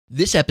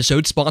This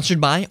episode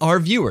sponsored by our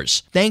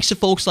viewers. Thanks to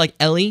folks like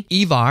Ellie,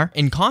 Ivar,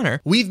 and Connor,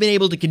 we've been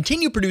able to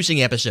continue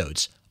producing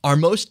episodes. Our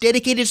most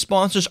dedicated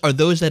sponsors are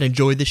those that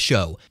enjoy the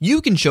show.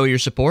 You can show your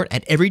support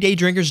at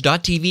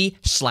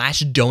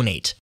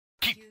everydaydrinkers.tv/donate.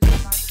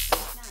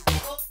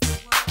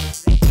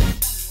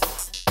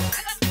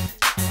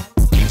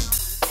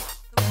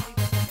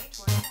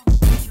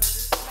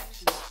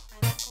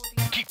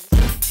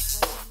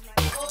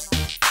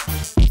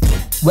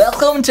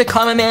 Welcome to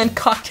Common Man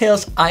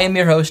Cocktails. I am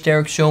your host,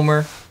 Derek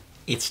Schomer.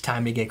 It's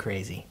time to get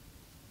crazy.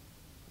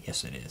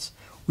 Yes, it is.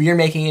 We are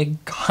making a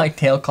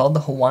cocktail called the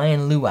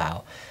Hawaiian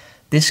Luau.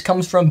 This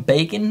comes from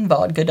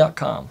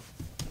baconvodka.com.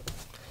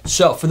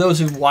 So, for those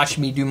who've watched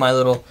me do my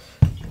little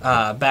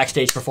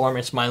backstage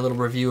performance, my little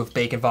review of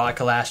Bakon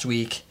Vodka last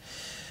week,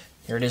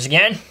 here it is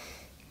again.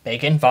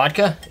 Bakon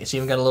Vodka. It's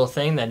even got a little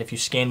thing that if you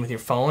scan with your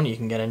phone, you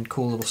can get a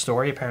cool little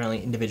story,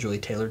 apparently individually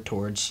tailored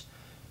towards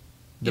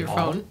the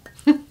bottle. Phone?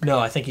 No,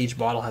 I think each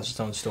bottle has its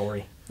own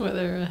story.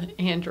 Whether an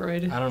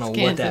Android I don't know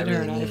scans what that it or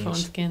really an iPhone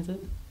means. scans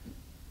it.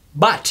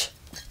 But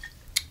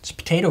it's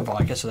potato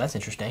vodka, so that's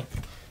interesting.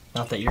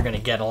 Not that you're going to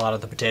get a lot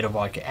of the potato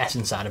vodka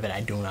essence out of it, I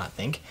do not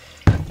think.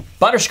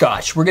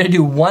 Butterscotch. We're going to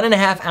do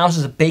 1.5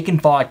 ounces of bacon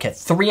vodka,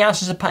 3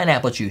 ounces of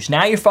pineapple juice.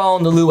 Now you're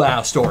following the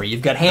luau story.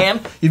 You've got ham,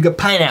 you've got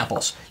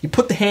pineapples. You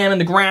put the ham in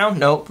the ground.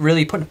 No,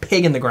 really, you put a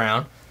pig in the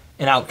ground,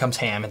 and out comes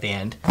ham at the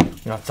end. You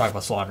don't have to talk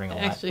about slaughtering all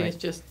that. Actually, right?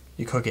 it's just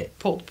You cook it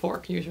pulled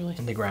pork, usually.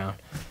 in the ground,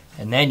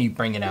 and then you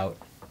bring it out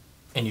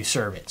and you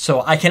serve it.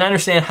 So I can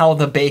understand how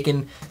the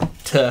bacon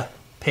to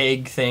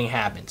pig thing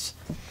happens.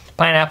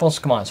 Pineapples,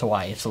 come on, it's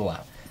Hawaii, it's luau.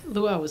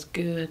 Luau was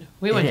good.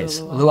 We It went is.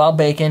 to a luau. Luau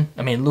bacon,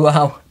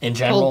 luau in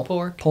general.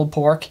 Pulled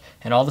pork.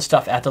 And all the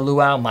stuff at the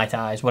luau, Mai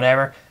Tais,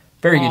 whatever.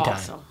 Very good time.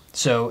 Awesome.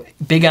 So,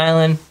 Big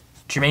Island,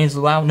 Jermaine's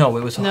luau? No,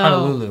 it was No.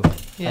 Honolulu, I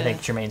Yeah.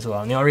 think, Jermaine's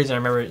luau. And the only reason I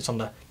remember it's on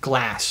the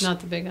glass.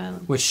 Not the Big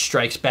Island. Which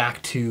strikes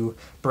back to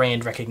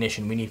brand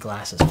recognition. We need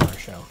glasses for our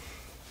show.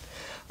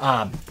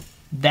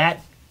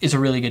 That is a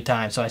really good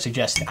time, so I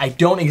suggest it. I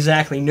don't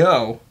exactly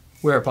know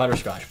where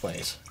butterscotch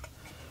plays.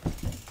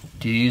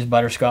 Do you use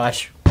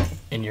butterscotch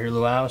in your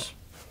luau's?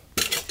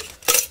 I'm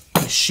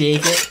going to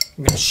shake it.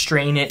 I'm going to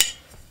strain it.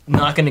 I'm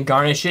not going to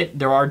garnish it.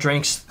 There are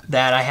drinks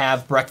that I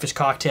have, breakfast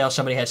cocktail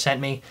somebody had sent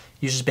me,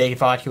 uses bacon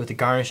vodka with a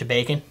garnish of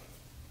bacon.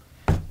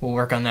 We'll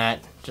work on that,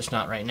 just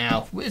not right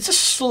now. It's a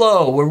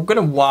slow. We're going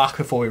to walk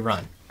before we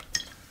run.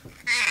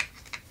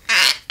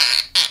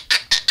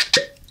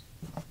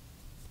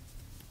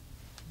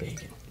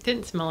 Bacon. It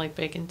didn't smell like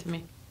bacon to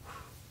me.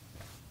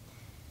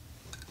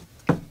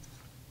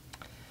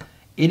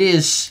 It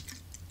is,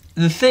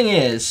 the thing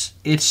is,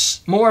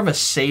 it's more of a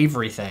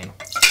savory thing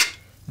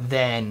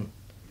than...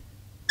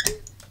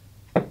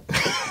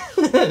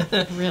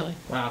 Really?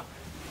 Wow.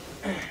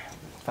 You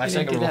 5 didn't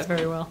second do rule. that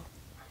very well.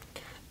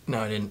 No,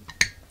 I didn't.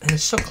 And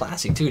it's so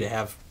classy, too, to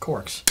have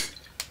corks.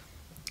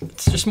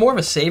 It's just more of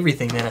a savory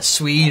thing than a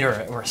sweet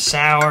or a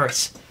sour.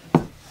 It's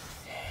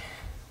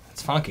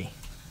funky.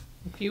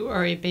 If you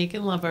are a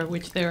bacon lover,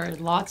 which there are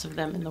lots of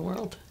them in the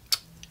world.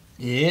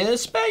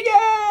 Yes,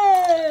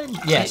 bacon!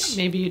 Yes.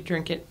 Maybe you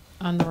drink it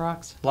on the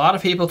rocks. A lot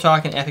of people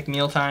talking Epic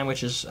Mealtime,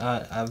 which is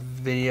a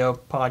video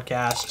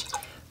podcast.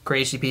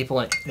 Crazy people,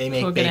 and they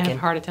make We're bacon going to have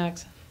heart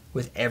attacks.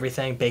 with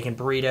everything. Bacon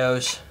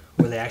burritos,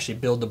 where they actually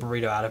build the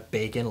burrito out of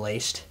bacon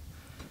laced.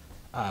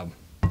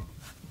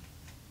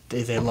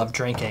 They love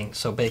drinking,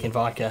 so bacon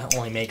vodka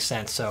only makes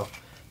sense. So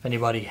if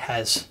anybody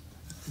has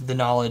the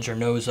knowledge or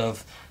knows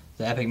of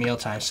the Epic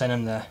Mealtime, send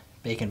them the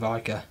bacon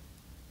vodka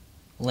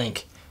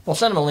link. Well,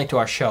 send them a link to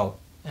our show,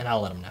 and I'll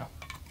let them know.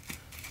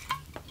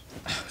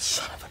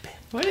 Son of a bitch.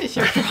 What is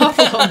your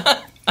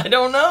problem? I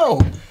don't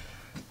know.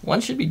 One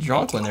should be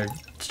drunk when they're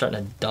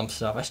starting to dump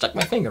stuff. I stuck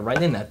my finger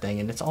right in that thing,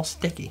 and it's all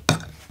sticky.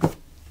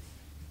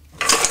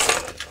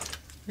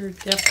 Your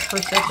depth That's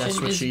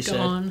perception what she is said.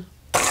 gone.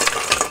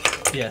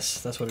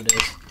 Yes, that's what it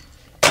is.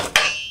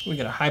 We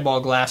got a highball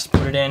glass to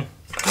put it in.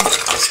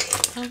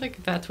 I don't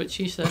think that's what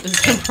she said is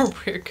an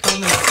appropriate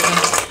comment.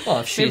 Well,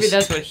 if Maybe she's,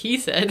 that's what he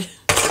said.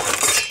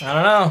 I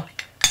don't know.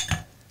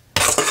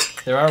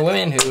 There are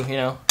women who,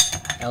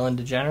 Ellen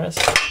DeGeneres.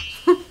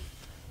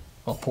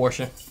 Well,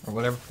 Portia or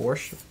whatever,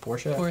 Portia.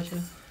 Portia.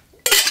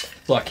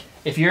 Look,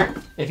 if you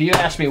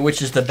ask me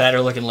which is the better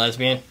looking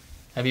lesbian,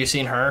 have you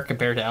seen her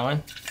compared to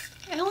Ellen?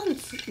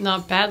 Ellen's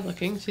not bad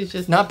looking. She's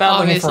just Not bad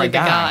looking for obviously a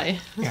guy.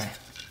 the guy. Yeah.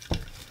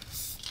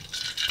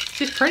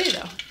 She's pretty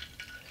though.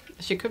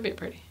 She could be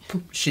pretty.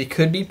 She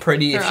could be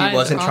pretty if Her she eyes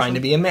wasn't are trying to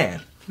awesome. be a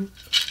man.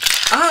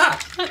 Ah!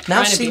 Not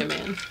Now trying to see, be a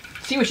man.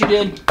 see what you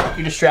did?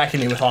 You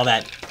distracted me with all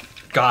that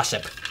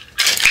gossip.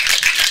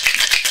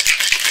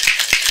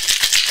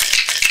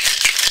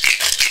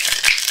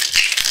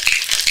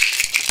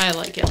 I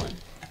like Ellen.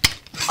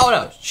 Oh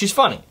no, she's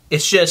funny.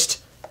 It's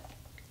just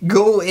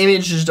go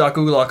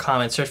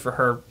images.google.com and search for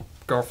her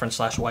girlfriend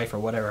 / wife or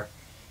whatever.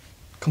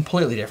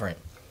 Completely different.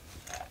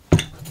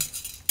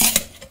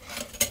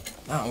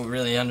 I don't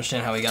really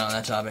understand how we got on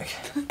that topic.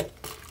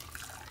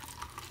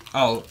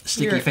 Oh,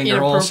 sticky Your finger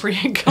holes.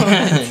 inappropriate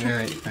comments.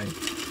 right.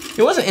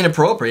 It wasn't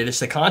inappropriate. It's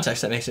the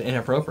context that makes it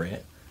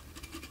inappropriate.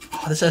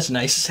 Oh, this has a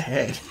nice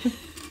head.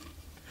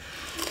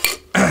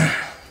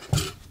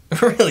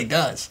 It really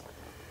does.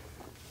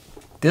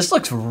 This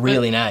looks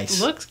really nice.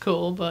 It looks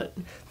cool, but...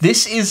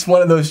 This is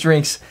one of those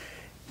drinks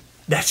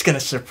that's going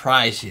to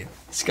surprise you.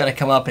 It's going to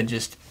come up and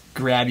just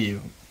grab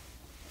you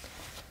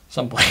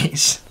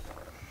someplace.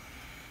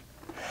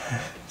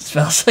 It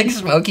smells like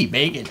smoky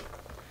bacon.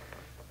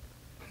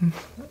 I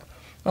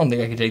don't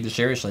think I can take this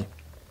seriously.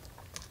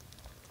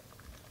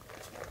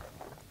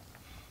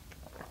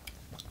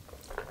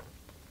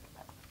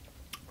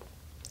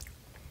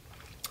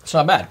 It's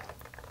not bad.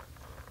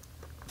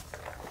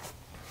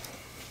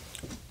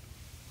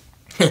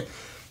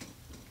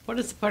 What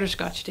does the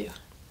butterscotch do?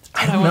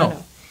 I don't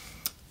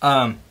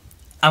know.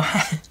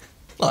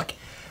 Look,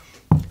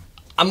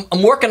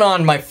 I'm working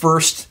on my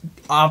first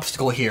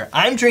obstacle here.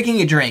 I'm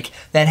drinking a drink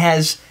that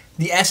has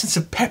the essence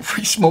of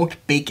peppery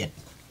smoked bacon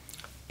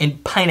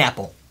and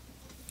pineapple.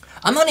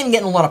 I'm not even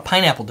getting a lot of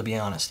pineapple, to be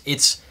honest.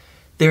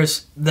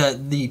 There's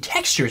the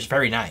texture is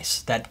very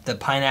nice. That the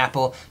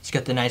pineapple, it's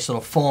got the nice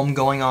little foam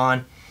going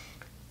on.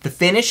 The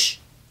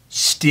finish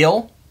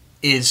still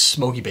is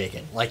smoky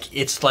bacon. Like,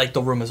 it's like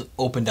the room is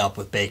opened up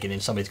with bacon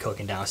and somebody's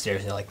cooking downstairs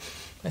and they're like,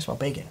 I smell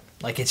bacon.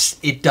 Like,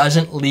 it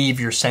doesn't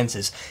leave your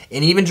senses.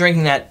 And even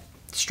drinking that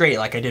straight,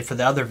 like I did for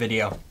the other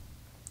video,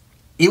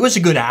 it was a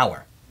good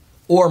hour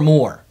or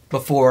more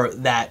before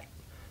that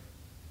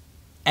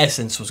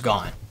essence was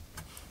gone.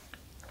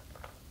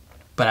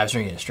 But I was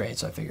drinking it straight,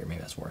 so I figured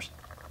maybe that's worse.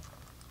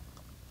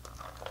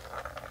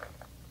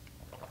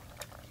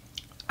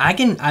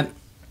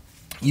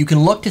 You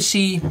can look to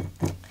see.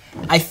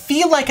 I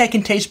feel like I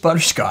can taste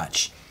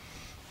butterscotch.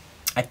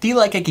 I feel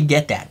like I could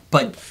get that,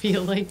 but... I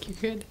feel like you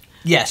could.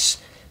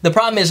 Yes. The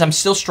problem is I'm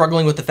still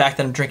struggling with the fact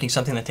that I'm drinking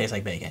something that tastes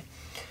like bacon.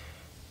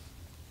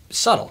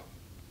 Subtle.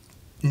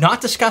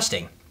 Not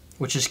disgusting,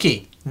 which is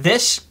key.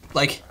 This,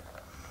 like,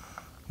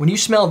 when you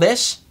smell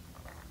this,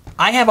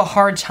 I have a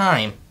hard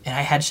time, and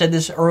I had said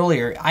this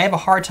earlier, I have a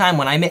hard time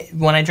when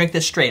I drink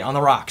this straight on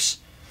the rocks.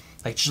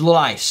 Like, just a little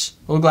ice,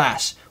 a little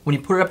glass. When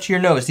you put it up to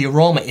your nose, the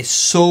aroma is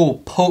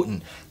so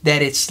potent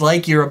that it's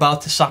like you're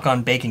about to suck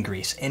on bacon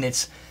grease, and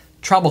it's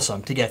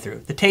troublesome to get through.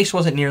 The taste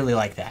wasn't nearly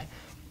like that.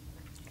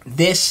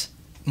 This,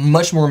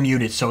 much more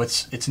muted, so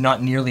it's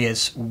not nearly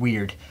as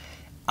weird.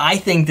 I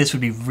think this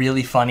would be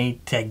really funny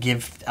to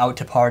give out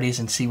to parties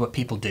and see what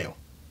people do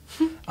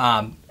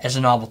as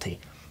a novelty.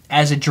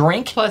 As a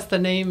drink... Plus the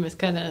name is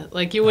kind of,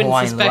 like, you wouldn't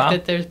Hawaiian suspect Luau?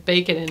 that there's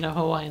bacon in a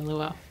Hawaiian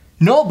Luau.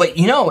 No, but,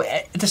 you know,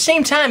 at the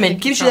same time, it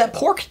gives you that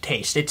pork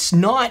taste. It's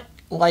not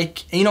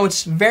like, you know,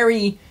 it's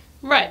very...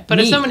 Right, but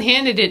meat. if someone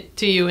handed it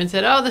to you and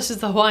said, oh, this is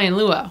the Hawaiian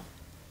Luau,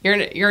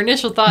 your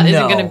initial thought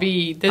isn't going to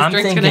be, this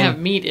drink's going to have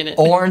meat in it.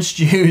 Orange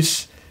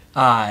juice,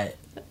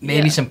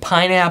 maybe some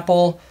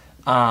pineapple,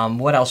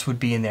 what else would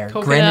be in there?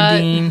 Coconut.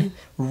 Grenadine,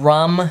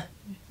 rum,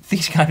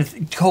 these kind of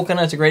things.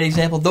 Coconut's a great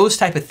example. Those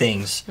type of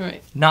things.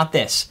 Right. Not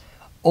this.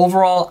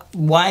 Overall,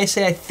 why I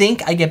say I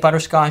think I get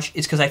butterscotch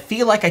is because I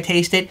feel like I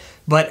taste it,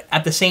 but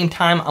at the same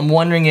time, I'm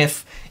wondering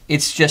if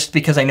it's just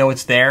because I know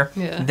it's there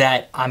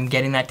that I'm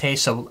getting that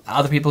taste, so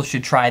other people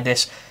should try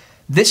this.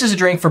 This is a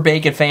drink for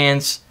bacon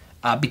fans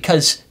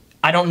because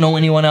I don't know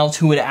anyone else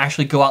who would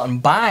actually go out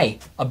and buy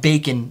a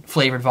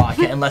bacon-flavored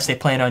vodka unless they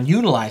plan on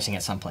utilizing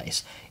it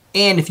someplace.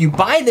 And if you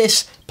buy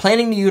this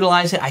planning to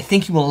utilize it, I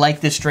think you will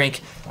like this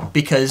drink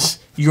because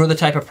you're the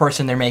type of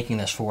person they're making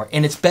this for.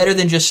 And it's better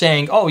than just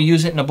saying, oh,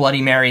 use it in a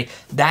Bloody Mary.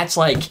 That's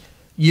like,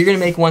 you're going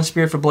to make one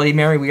spirit for Bloody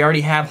Mary. We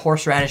already have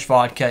horseradish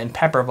vodka and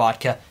pepper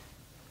vodka.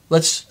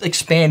 Let's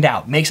expand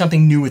out. Make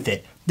something new with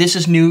it. This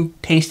is new,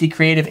 tasty,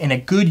 creative, and a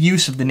good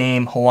use of the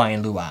name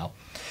Hawaiian Luau.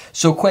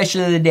 So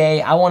question of the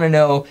day, I want to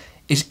know,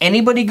 is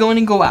anybody going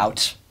to go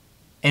out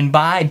and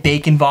buy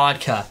bacon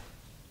vodka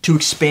to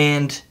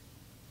expand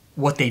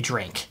what they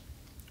drink?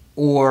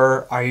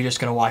 Or are you just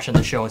going to watch on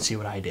the show and see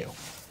what I do?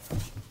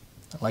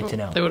 I'd like to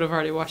know. They would have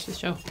already watched the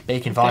show.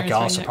 Bacon Vodka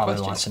also probably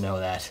wants to know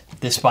that.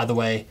 This, by the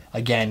way,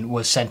 again,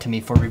 was sent to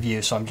me for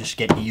review, so I'm just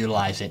getting to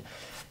utilize it.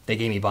 They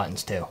gave me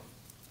buttons, too.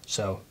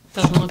 So...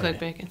 Doesn't look like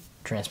bacon.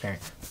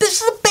 Transparent.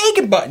 This is a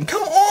bacon button!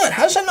 Come on!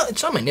 How's that not...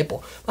 It's on my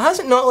nipple. How does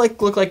it not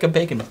look like a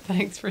bacon button?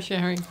 Thanks for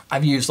sharing.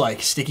 I've used,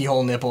 like, sticky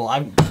hole nipple.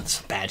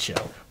 It's a bad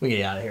show. We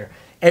get out of here.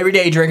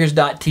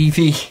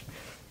 EverydayDrinkers.tv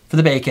for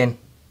the bacon.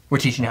 We're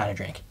teaching you how to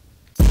drink.